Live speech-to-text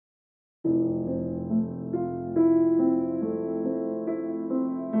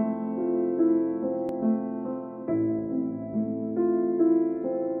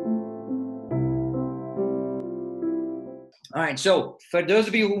All right. So for those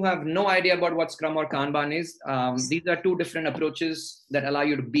of you who have no idea about what Scrum or Kanban is, these are two different approaches that allow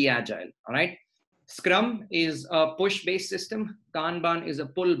you to be agile. All right. Scrum is a push-based system. Kanban is a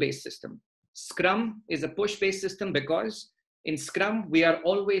pull-based system. Scrum is a push-based system because in Scrum, we are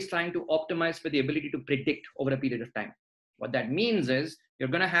always trying to optimize for the ability to predict over a period of time. What that means is you're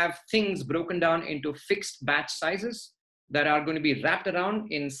going to have things broken down into fixed batch sizes that are going to be wrapped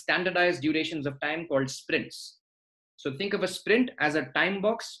around in standardized durations of time called sprints. So think of a sprint as a time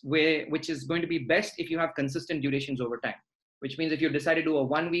box which is going to be best if you have consistent durations over time, which means if you decide to do a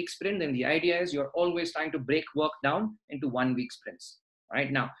 1 week sprint, then the idea is you're always trying to break work down into 1 week sprints.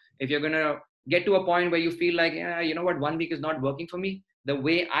 Right now, if you're going to get to a point where you feel like, yeah, you know what, 1 week is not working for me, the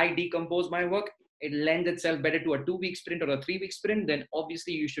way I decompose my work, it lends itself better to a 2 week sprint or a 3 week sprint, then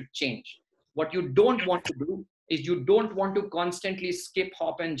obviously you should change. What you don't want to do is you don't want to constantly skip,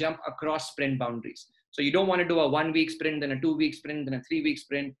 hop and jump across sprint boundaries. So you don't want to do a 1 week sprint, then a 2 week sprint, then a 3 week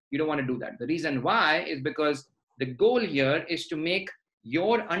sprint. You don't want to do that. The reason why is because the goal here is to make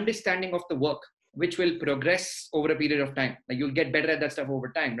your understanding of the work, which will progress over a period of time. Like you'll get better at that stuff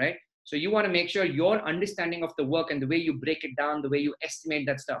over time, right? So you want to make sure your understanding of the work and the way you break it down, the way you estimate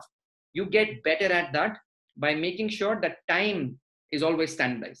that stuff, you get better at that by making sure that time is always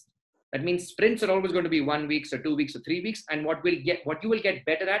standardized. That means sprints are always going to be 1 week or 2 weeks or 3 weeks. And what you will get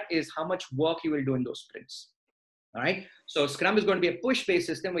better at is how much work you will do in those sprints. All right. So Scrum is going to be a push-based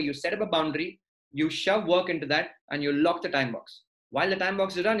system where you set up a boundary, you shove work into that, and you lock the time box. While the time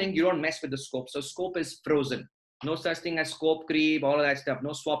box is running, you don't mess with the scope. So scope is frozen. No such thing as scope creep, all of that stuff.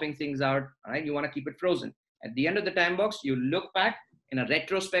 No swapping things out. All right. You want to keep it frozen. At the end of the time box, you look back in a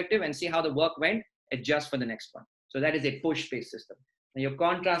retrospective and see how the work went, adjust for the next one. So that is a push-based system. And you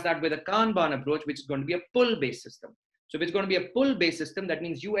contrast that with a Kanban approach, which is going to be a pull-based system. So if it's going to be a pull-based system, that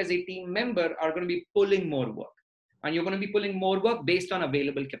means you as a team member are going to be pulling more work. And you're going to be pulling more work based on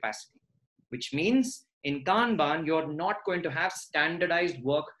available capacity, which means in Kanban, you're not going to have standardized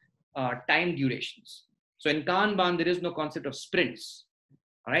work time durations. So in Kanban, there is no concept of sprints.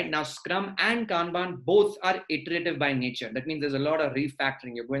 All right. Now, Scrum and Kanban both are iterative by nature. That means there's a lot of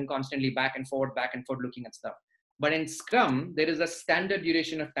refactoring. You're going constantly back and forth looking at stuff. But in Scrum, there is a standard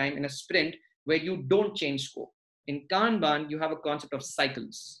duration of time in a sprint where you don't change scope. In Kanban, you have a concept of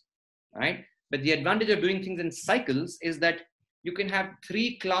cycles, right? But the advantage of doing things in cycles is that you can have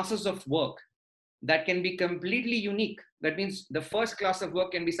 3 classes of work that can be completely unique. That means the first class of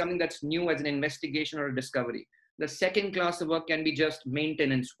work can be something that's new as an investigation or a discovery. The second class of work can be just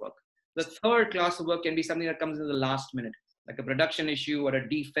maintenance work. The third class of work can be something that comes in the last minute, like a production issue or a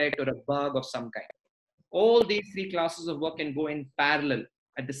defect or a bug of some kind. All these 3 classes of work can go in parallel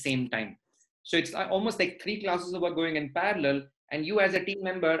at the same time. So it's almost like 3 classes of work going in parallel, and you as a team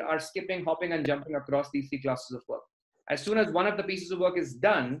member are skipping, hopping, and jumping across these 3 classes of work. As soon as one of the pieces of work is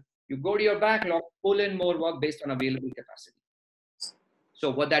done, you go to your backlog, pull in more work based on available capacity. So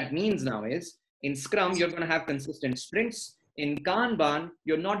what that means now is, in Scrum, you're going to have consistent sprints. In Kanban,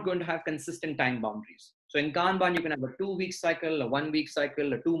 you're not going to have consistent time boundaries. So in Kanban, you can have a 2 week cycle, a 1 week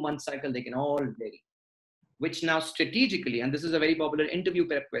cycle, a 2 month cycle. They can all vary. Which now strategically, and this is a very popular interview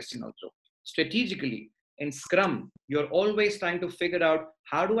prep question also, strategically in Scrum, you're always trying to figure out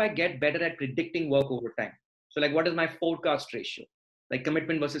how do I get better at predicting work over time? So like, what is my forecast ratio? Like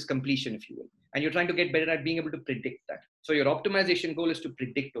commitment versus completion, if you will. And you're trying to get better at being able to predict that. So your optimization goal is to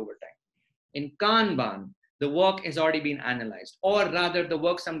predict over time. In Kanban, the work has already been analyzed, or rather the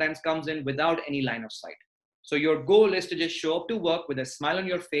work sometimes comes in without any line of sight. So your goal is to just show up to work with a smile on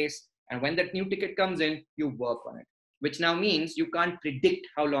your face. And when that new ticket comes in, you work on it, which now means you can't predict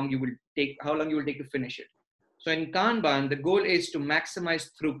how long you will take to finish it. So in Kanban, the goal is to maximize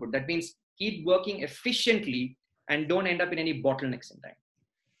throughput. That means keep working efficiently and don't end up in any bottlenecks in time.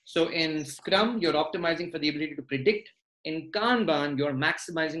 So in Scrum, you're optimizing for the ability to predict. In Kanban, you're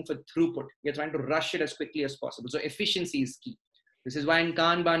maximizing for throughput. You're trying to rush it as quickly as possible. So efficiency is key. This is why in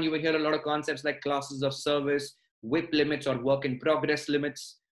Kanban, you will hear a lot of concepts like classes of service, WIP limits or work in progress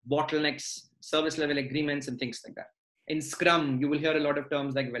limits, bottlenecks, service level agreements, and things like that. In Scrum, you will hear a lot of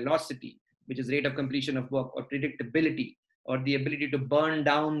terms like velocity, which is rate of completion of work, or predictability, or the ability to burn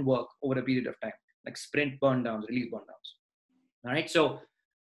down work over a period of time, like sprint burn downs, release burn downs. All right. So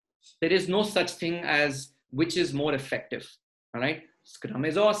there is no such thing as which is more effective. All right. Scrum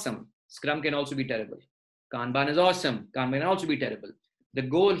is awesome. Scrum can also be terrible. Kanban is awesome. Kanban can also be terrible. The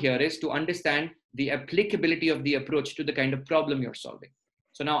goal here is to understand the applicability of the approach to the kind of problem you're solving.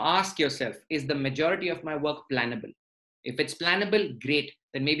 So now ask yourself, is the majority of my work plannable? If it's plannable, great.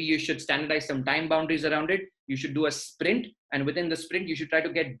 Then maybe you should standardize some time boundaries around it. You should do a sprint. And within the sprint, you should try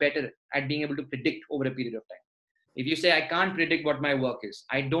to get better at being able to predict over a period of time. If you say, I can't predict what my work is,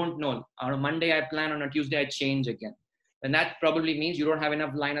 I don't know. On a Monday, I plan, on a Tuesday, I change again. Then that probably means you don't have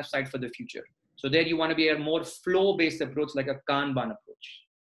enough line of sight for the future. So there you want to be a more flow-based approach, like a Kanban approach,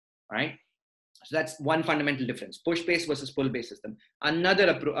 right? So that's one fundamental difference, push-based versus pull-based system.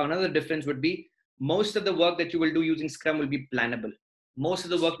 Another difference would be most of the work that you will do using Scrum will be plannable. Most of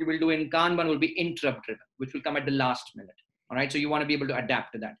the work you will do in Kanban will be interrupt-driven, which will come at the last minute. All right, so you want to be able to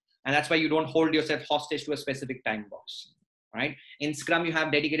adapt to that. And that's why you don't hold yourself hostage to a specific time box, right? In Scrum, you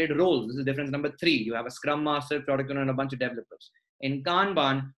have dedicated roles. This is difference number 3. You have a Scrum Master, product owner, and a bunch of developers. In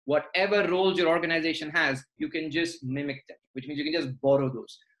Kanban, whatever roles your organization has, you can just mimic them, which means you can just borrow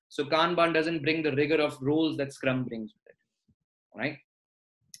those. So Kanban doesn't bring the rigor of roles that Scrum brings with it, right?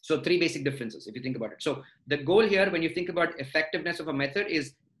 So 3 basic differences, if you think about it. So the goal here, when you think about effectiveness of a method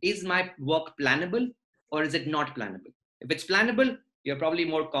is my work plannable or is it not plannable? If it's plannable, you're probably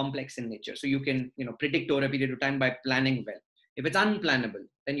more complex in nature. So you can, predict over a period of time by planning well. If it's unplannable,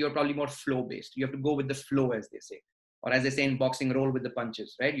 then you're probably more flow-based. You have to go with the flow, as they say. Or as they say in boxing, roll with the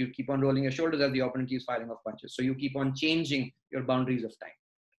punches, right? You keep on rolling your shoulders as the opponent keeps firing off punches. So you keep on changing your boundaries of time,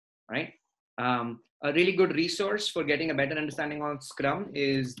 right? A really good resource for getting a better understanding on Scrum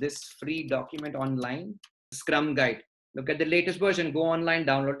is this free document online, Scrum Guide. Look at the latest version, go online,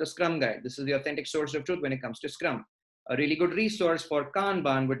 download the Scrum Guide. This is the authentic source of truth when it comes to Scrum. A really good resource for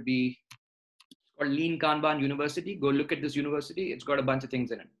Kanban would be called Lean Kanban University. Go look at this university. It's got a bunch of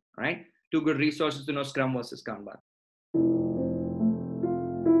things in it, all right? 2 good resources to know Scrum versus Kanban.